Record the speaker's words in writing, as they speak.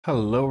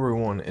Hello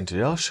everyone, and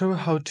today I'll show you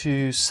how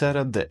to set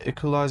up the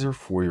equalizer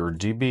for your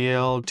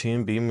JBL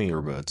Tune Beam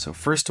earbud. So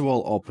first of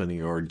all, open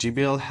your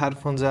JBL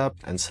headphones app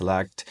and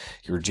select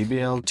your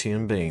JBL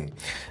Tune Beam.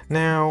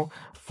 Now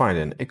find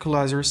an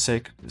equalizer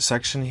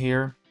section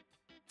here,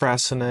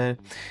 press on it.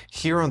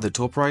 Here on the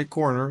top right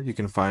corner you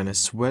can find a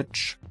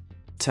switch.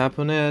 Tap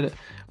on it.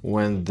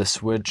 When the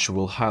switch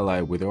will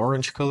highlight with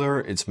orange color,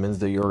 it means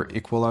that your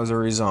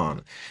equalizer is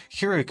on.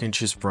 Here you can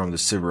choose from the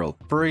several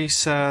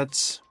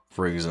presets.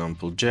 For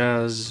example,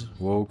 jazz,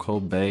 vocal,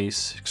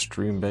 bass,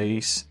 extreme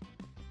bass.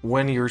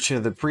 When you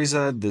choose the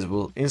preset, this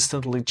will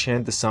instantly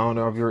change the sound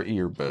of your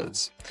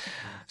earbuds.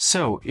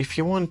 So, if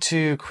you want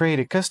to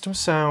create a custom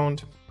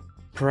sound,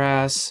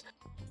 press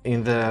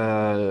in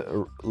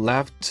the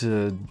left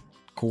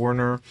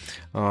corner,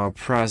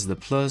 press the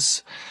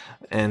plus,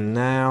 and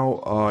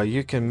now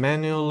you can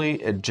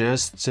manually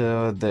adjust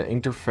the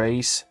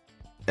interface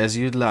as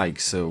you'd like.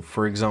 So,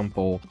 for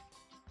example,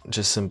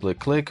 just simply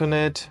click on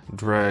it,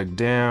 drag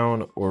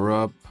down or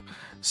up,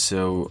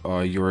 so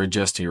you're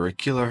adjusting your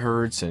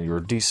kilohertz and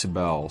your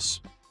decibels.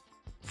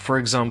 For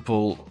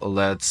example,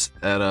 let's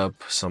add up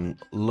some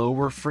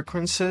lower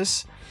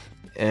frequencies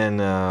and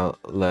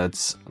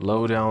let's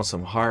low down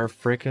some higher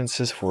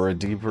frequencies for a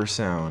deeper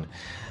sound.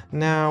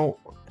 Now,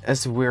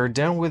 as we're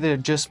done with the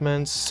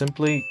adjustments,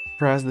 simply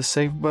press the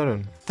save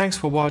button. Thanks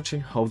for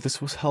watching, hope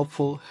this was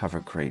helpful, have a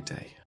great day.